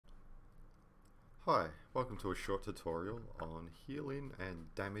Hi, welcome to a short tutorial on healing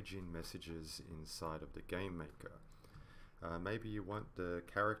and damaging messages inside of the Game Maker. Maybe you want the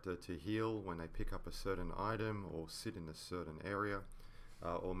character to heal when they pick up a certain item or sit in a certain area,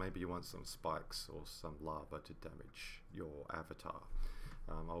 or maybe you want some spikes or some lava to damage your avatar.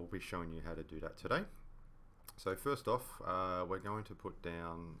 I'll be showing you how to do that today. So first off, we're going to put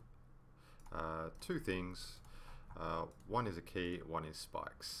down two things. One is a key, one is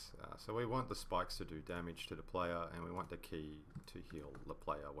spikes. So we want the spikes to do damage to the player, and we want the key to heal the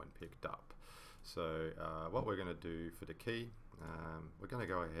player when picked up. So what we're going to do for the key, we're going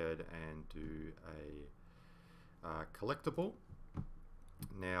to go ahead and do a collectible.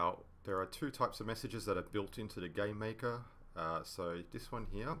 Now there are two types of messages that are built into the Game Maker. So this one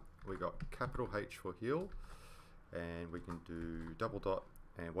here, we got capital H for heal, and we can do double dot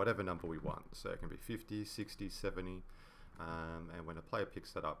and whatever number we want. So it can be 50, 60, 70, and when a player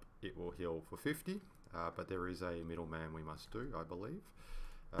picks that up, it will heal for 50, but there is a middleman we must do, I believe.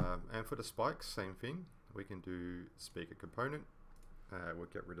 And for the spikes, same thing. We can do speaker component. We'll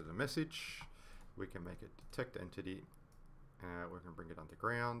get rid of the message. We can make it detect entity. We can bring it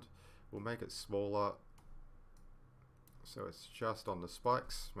underground. We'll make it smaller, so it's just on the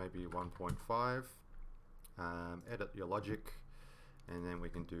spikes, maybe 1.5. Edit your logic. And then we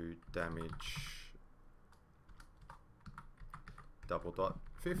can do damage double dot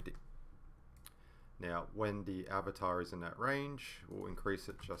 50. Now when the avatar is in that range, we'll increase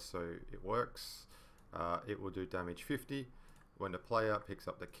it just so it works. It will do damage 50. When the player picks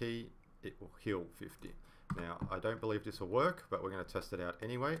up the key, it will heal 50. Now I don't believe this will work, but we're going to test it out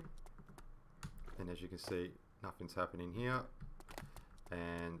anyway. And as you can see, nothing's happening here,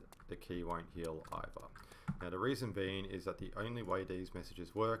 and the key won't heal either. Now the reason being is that the only way these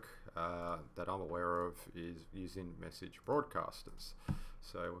messages work that I'm aware of is using message broadcasters.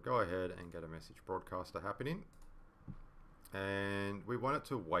 So we'll go ahead and get a message broadcaster happening, and we want it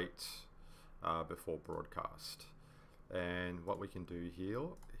to wait before broadcast. And what we can do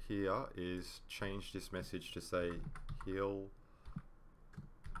here is change this message to say heal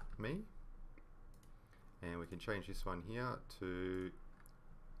me, and we can change this one here to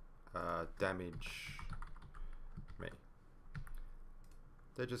damage me.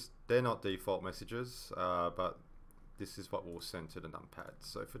 They're not default messages, but this is what we'll send to the numpad.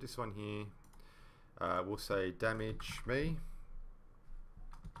 So for this one here, we'll say damage me.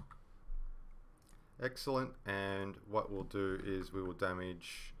 Excellent. And what we'll do is we will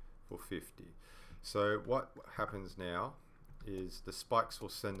damage for 50. So what happens now is the spikes will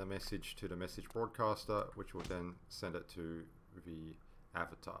send a message to the message broadcaster, which will then send it to the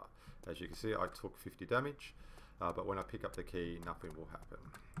avatar. As you can see, I took 50 damage, but when I pick up the key, nothing will happen.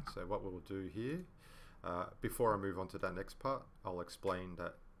 So what we'll do here, before I move on to that next part, I'll explain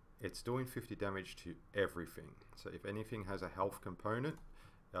that it's doing 50 damage to everything. So if anything has a health component,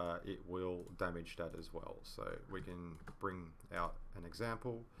 it will damage that as well. So we can bring out an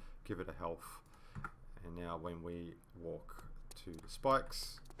example, give it a health, and now when we walk to the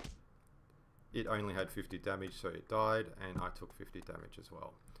spikes, it only had 50 damage, so it died, and I took 50 damage as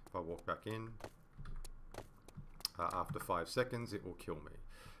well. If I walk back in, after 5 seconds, it will kill me.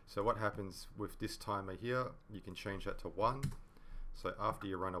 So what happens with this timer here, you can change that to 1. So after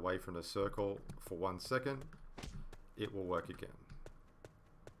you run away from the circle for 1 second, it will work again,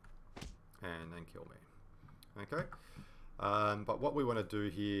 and then kill me. Okay, but what we want to do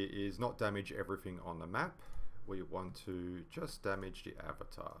here is not damage everything on the map. We want to just damage the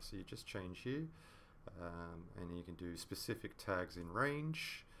avatar. So you just change here, and you can do specific tags in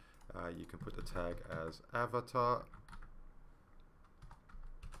range. You can put the tag as avatar.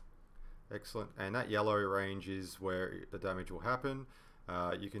 Excellent. And that yellow range is where the damage will happen.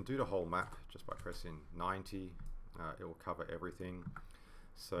 You can do the whole map just by pressing 90. It will cover everything.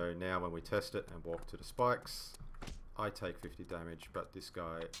 So now when we test it and walk to the spikes, I take 50 damage, but this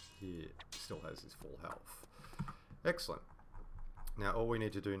guy here still has his full health. Excellent. Now all we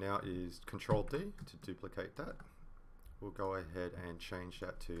need to do now is Control D to duplicate that. We'll go ahead and change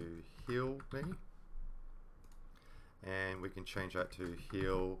that to heal me, and we can change that to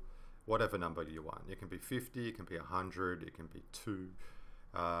heal whatever number you want. It can be 50, it can be 100, it can be 2,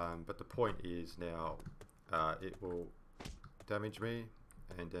 but the point is now it will damage me,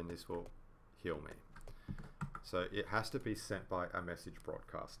 and then this will heal me. So it has to be sent by a message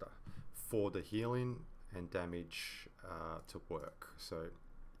broadcaster for the healing and damage to work. So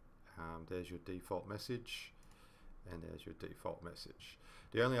there's your default message, and there's your default message.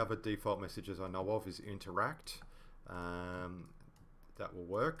 The only other default messages I know of is interact. That will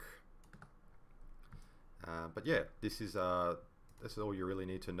work. But yeah, this is That's all you really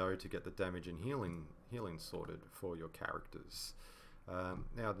need to know to get the damage and healing sorted for your characters.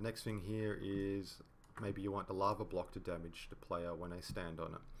 Now the next thing here is maybe you want the lava block to damage the player when they stand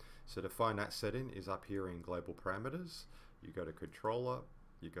on it. So to find that setting is up here in global parameters. You go to controller,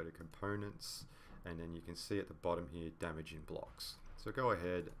 you go to components, and then you can see at the bottom here damaging blocks. So go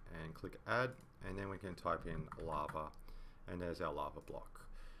ahead and click add, and then we can type in lava, and there's our lava block.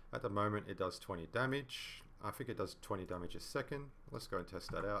 At the moment it does 20 damage. I think it does 20 damage a second. Let's go and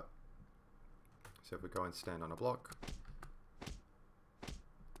test that out. So if we go and stand on a block,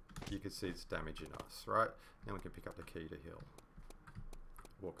 you can see it's damaging us, right? Then we can pick up the key to heal.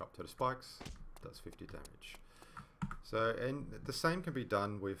 Walk up to the spikes, does 50 damage. So, and the same can be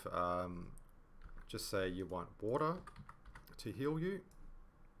done with, just say you want water to heal you.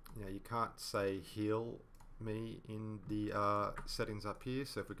 You know, you can't say heal me in the settings up here.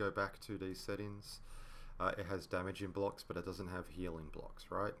 So if we go back to these settings, it has damaging blocks, but it doesn't have healing blocks,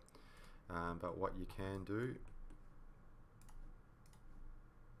 right? But what you can do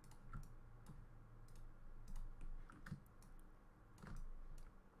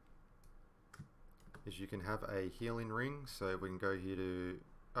is you can have a healing ring. So we can go here to,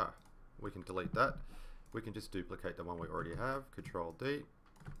 we can delete that. We can just duplicate the one we already have, Control D.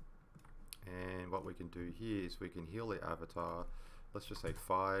 And what we can do here is we can heal the avatar. Let's just say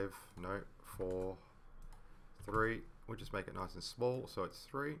 5, no, 4, 3. We'll just make it nice and small, so it's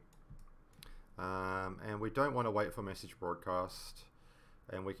 3. And we don't want to wait for message broadcast.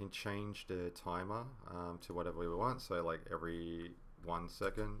 And we can change the timer to whatever we want. So like every 1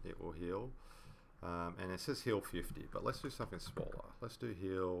 second it will heal. And it says heal 50, but let's do something smaller. Let's do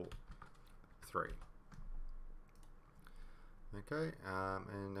heal 3. Okay,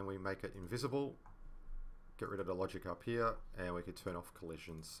 and then we make it invisible, get rid of the logic up here, and we can turn off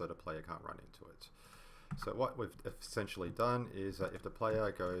collisions so the player can't run into it. So what we've essentially done is that if the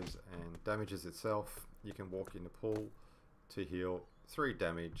player goes and damages itself, you can walk in the pool to heal 3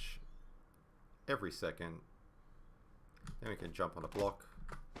 damage every second. Then we can jump on a block,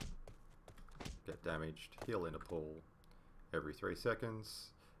 get damaged, heal in a pool every 3 seconds.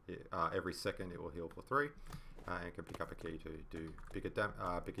 Every second it will heal for 3, and can pick up a key to do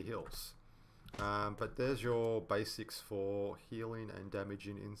bigger heals. But there's your basics for healing and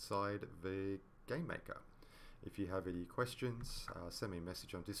damaging inside the Game Maker. If you have any questions, send me a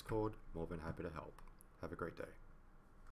message on Discord. More than happy to help. Have a great day.